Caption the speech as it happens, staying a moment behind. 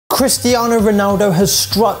Cristiano Ronaldo has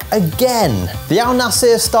struck again. The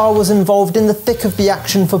Al-Nassr star was involved in the thick of the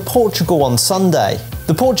action for Portugal on Sunday.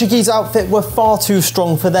 The Portuguese outfit were far too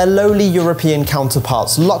strong for their lowly European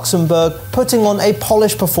counterparts Luxembourg, putting on a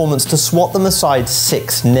polished performance to swat them aside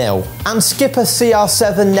 6-0. And skipper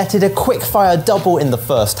CR7 netted a quick-fire double in the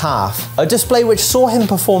first half, a display which saw him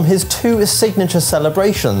perform his 2 signature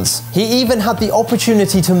celebrations. He even had the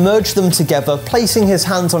opportunity to merge them together, placing his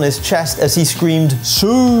hands on his chest as he screamed,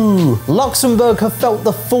 "Sue!" Luxembourg have felt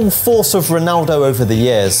the full force of Ronaldo over the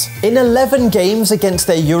years. In 11 games against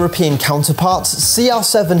their European counterparts,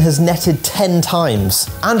 CR7 has netted 10 times.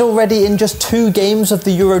 And already in just 2 games of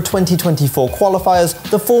the Euro 2024 qualifiers,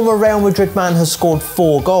 the former Real Madrid man has scored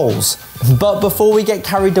 4 goals. But before we get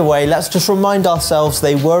carried away, let's just remind ourselves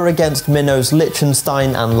they were against minnows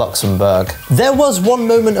Liechtenstein and Luxembourg. There was one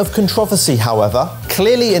moment of controversy, however.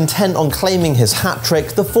 Clearly intent on claiming his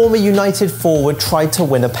hat-trick, the former United forward tried to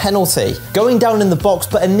win a penalty. Going down in the box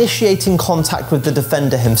but initiating contact with the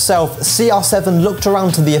defender himself, CR7 looked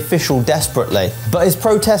around to the official desperately. But his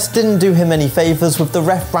protest didn't do him any favours, with the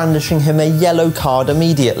ref brandishing him a yellow card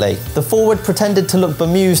immediately. The forward pretended to look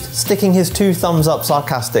bemused, sticking his 2 thumbs up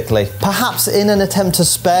sarcastically. Perhaps in an attempt to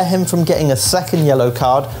spare him from getting a second yellow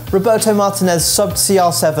card, Roberto Martinez subbed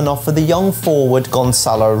CR7 off for the young forward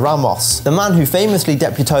Gonzalo Ramos, the man who famously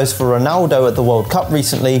deputised for Ronaldo at the World Cup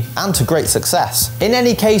recently, and to great success. In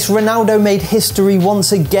any case, Ronaldo made history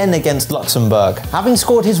once again against Luxembourg. Having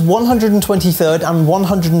scored his 123rd and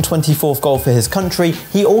 124th goal for his country,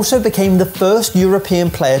 he also became the first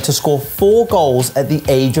European player to score 4 goals at the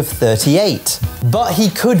age of 38. But he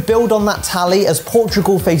could build on that tally as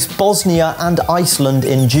Portugal faced Bosnia and Iceland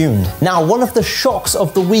in June. Now, one of the shocks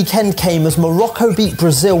of the weekend came as Morocco beat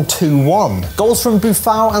Brazil 2-1. Goals from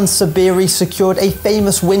Buffon and Sabiri secured a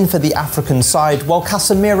famous win for the African side, while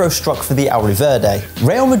Casemiro struck for the Auriverde.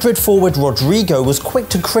 Real Madrid forward Rodrigo was quick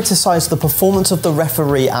to criticise the performance of the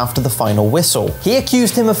referee after the final whistle. He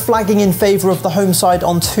accused him of flagging in favour of the home side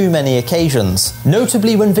on too many occasions,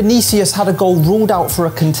 notably when Vinicius had a goal ruled out for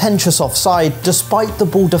a contentious offside, despite the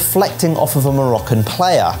ball deflecting off of a Moroccan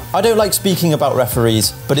player. I don't like speaking about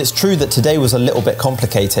referees, but it's true that today was a little bit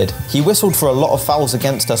complicated. He whistled for a lot of fouls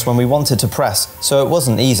against us when we wanted to press, so it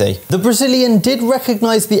wasn't easy. The Brazilian did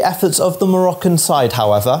recognise the efforts of the Moroccan side,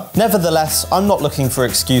 however. Nevertheless, I'm not looking for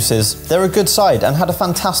excuses. They're a good side and had a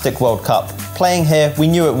fantastic World Cup. Playing here, we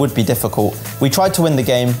knew it would be difficult. We tried to win the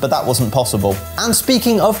game, but that wasn't possible. And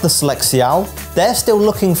speaking of the Selección, they're still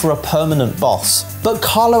looking for a permanent boss. But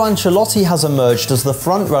Carlo Ancelotti has emerged as the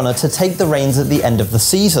front-runner to take the reins at the end of the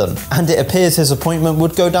season, and it appears his appointment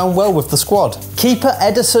would go down well with the squad. Keeper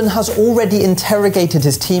Ederson has already interrogated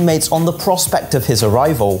his teammates on the prospect of his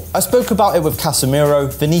arrival. I spoke about it with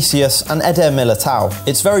Casemiro, Vinicius and Eder Militao.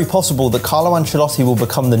 It's very possible that Carlo Ancelotti will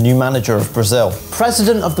become the new manager of Brazil.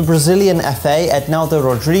 President of the Brazilian FA, Ednaldo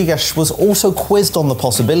Rodrigues, was also quizzed on the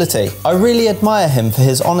possibility. I really admire him for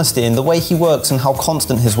his honesty in the way he works and how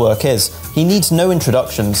constant his work is. He needs no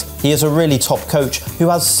introductions. He is a really top coach who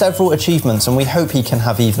has several achievements, and we hope he can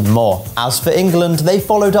have even more. As for England, they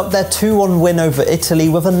followed up their 2-1 win over Italy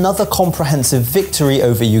with another comprehensive victory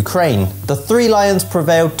over Ukraine. The Three Lions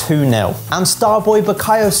prevailed 2-0, and starboy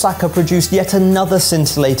Bukayo Saka produced yet another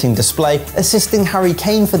scintillating display, assisting Harry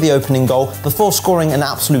Kane for the opening goal before scoring an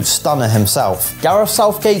absolute stunner himself. Gareth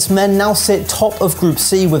Southgate's men now sit top of Group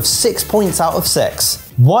C with 6 points out of 6.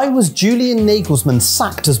 Why was Julian Nagelsmann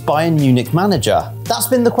sacked as Bayern Munich manager? That's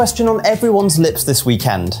been the question on everyone's lips this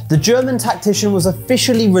weekend. The German tactician was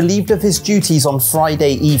officially relieved of his duties on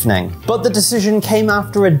Friday evening, but the decision came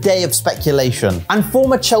after a day of speculation, and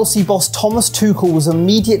former Chelsea boss Thomas Tuchel was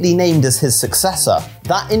immediately named as his successor.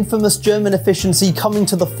 That infamous German efficiency coming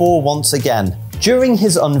to the fore once again. During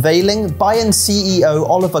his unveiling, Bayern CEO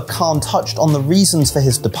Oliver Kahn touched on the reasons for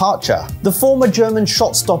his departure. The former German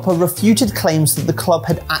shot-stopper refuted claims that the club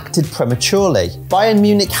had acted prematurely. Bayern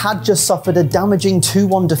Munich had just suffered a damaging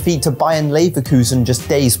 2-1 defeat to Bayern Leverkusen just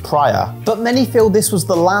days prior, but many feel this was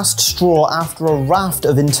the last straw after a raft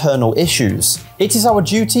of internal issues. It is our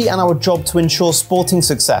duty and our job to ensure sporting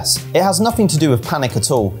success. It has nothing to do with panic at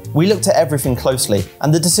all. We looked at everything closely,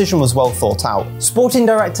 and the decision was well thought out. Sporting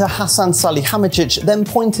director Hasan Salihamidzic then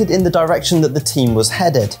pointed in the direction that the team was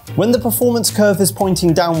headed. When the performance curve is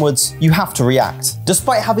pointing downwards, you have to react.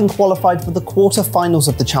 Despite having qualified for the quarter-finals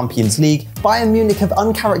of the Champions League, Bayern Munich have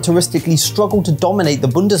uncharacteristically struggled to dominate the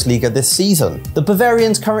Bundesliga this season. The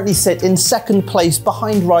Bavarians currently sit in 2nd place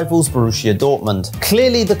behind rivals Borussia Dortmund.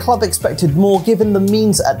 Clearly, the club expected more given the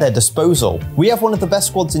means at their disposal. We have one of the best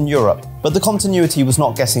squads in Europe, but the continuity was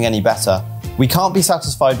not getting any better. We can't be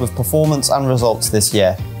satisfied with performance and results this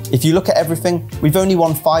year. If you look at everything, we've only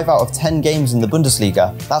won 5 out of 10 games in the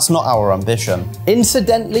Bundesliga. That's not our ambition.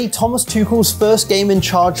 Incidentally, Thomas Tuchel's first game in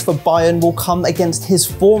charge for Bayern will come against his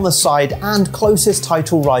former side and closest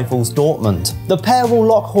title rivals Dortmund. The pair will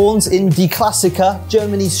lock horns in Die Klassiker,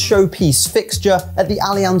 Germany's showpiece fixture, at the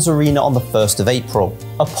Allianz Arena on the 1st of April.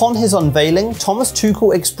 Upon his unveiling, Thomas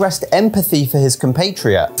Tuchel expressed empathy for his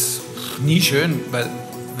compatriot. Nie schön, weil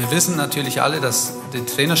wir wissen natürlich alle, dass die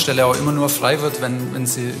Trainerstelle auch immer nur frei wird, wenn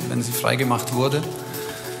sie frei gemacht wurde.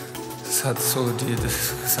 Das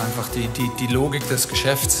ist einfach die Logik des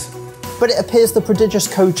Geschäfts. But it appears the prodigious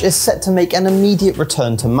coach is set to make an immediate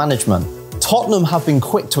return to management. Tottenham have been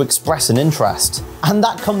quick to express an interest, and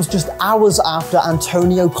that comes just hours after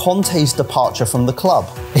Antonio Conte's departure from the club.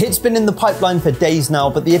 It's been in the pipeline for days now,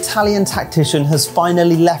 but the Italian tactician has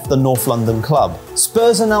finally left the North London club.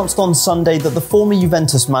 Spurs announced on Sunday that the former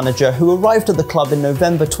Juventus manager, who arrived at the club in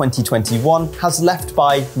November 2021, has left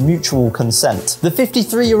by mutual consent. The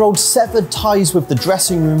 53-year-old severed ties with the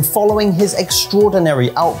dressing room following his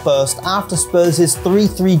extraordinary outburst after Spurs'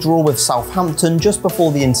 3-3 draw with Southampton just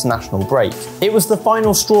before the international break. It was the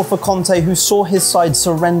final straw for Conte, who saw his side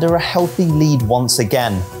surrender a healthy lead once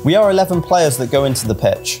again. We are 11 players that go into the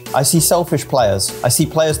pitch. I see selfish players. I see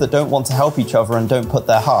players that don't want to help each other and don't put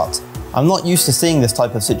their heart. I'm not used to seeing this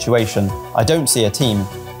type of situation. I don't see a team.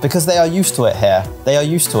 Because they are used to it here. They are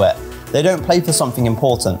used to it. They don't play for something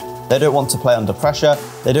important. They don't want to play under pressure.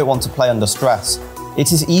 They don't want to play under stress.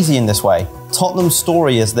 It is easy in this way. Tottenham's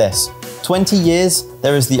story is this. 20 years,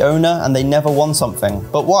 there is the owner and they never won something.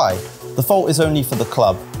 But why? The fault is only for the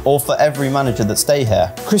club, or for every manager that stay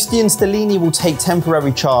here. Christian Stellini will take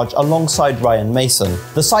temporary charge alongside Ryan Mason.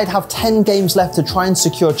 The side have 10 games left to try and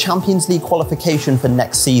secure Champions League qualification for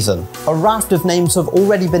next season. A raft of names have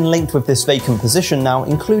already been linked with this vacant position now,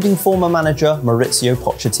 including former manager Maurizio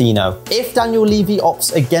Pochettino. If Daniel Levy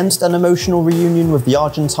opts against an emotional reunion with the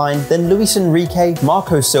Argentine, then Luis Enrique,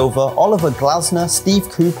 Marco Silva, Oliver Glasner, Steve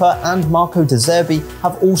Cooper and Marco De Zerbi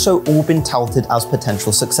have also all been touted as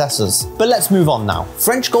potential successors. But let's move on now.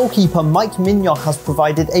 French goalkeeper Mike Mignon has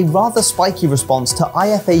provided a rather spiky response to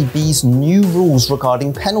IFAB's new rules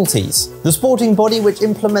regarding penalties. The sporting body, which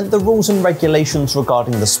implement the rules and regulations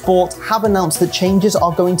regarding the sport, have announced that changes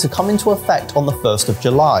are going to come into effect on the 1st of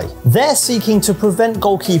July. They're seeking to prevent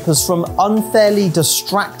goalkeepers from unfairly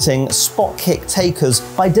distracting spot kick takers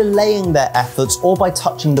by delaying their efforts or by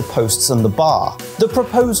touching the posts and the bar. The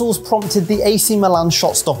proposals prompted the AC Milan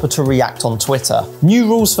shot stopper to react on Twitter. New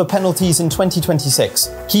rules for penalties in 2026.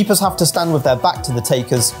 Keepers have to stand with their back to the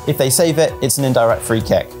takers. If they save it, it's an indirect free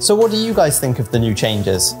kick. So what do you guys think of the new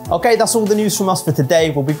changes? Okay, that's all the news from us for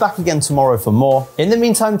today. We'll be back again tomorrow for more. In the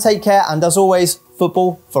meantime, take care, and as always,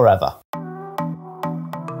 football forever.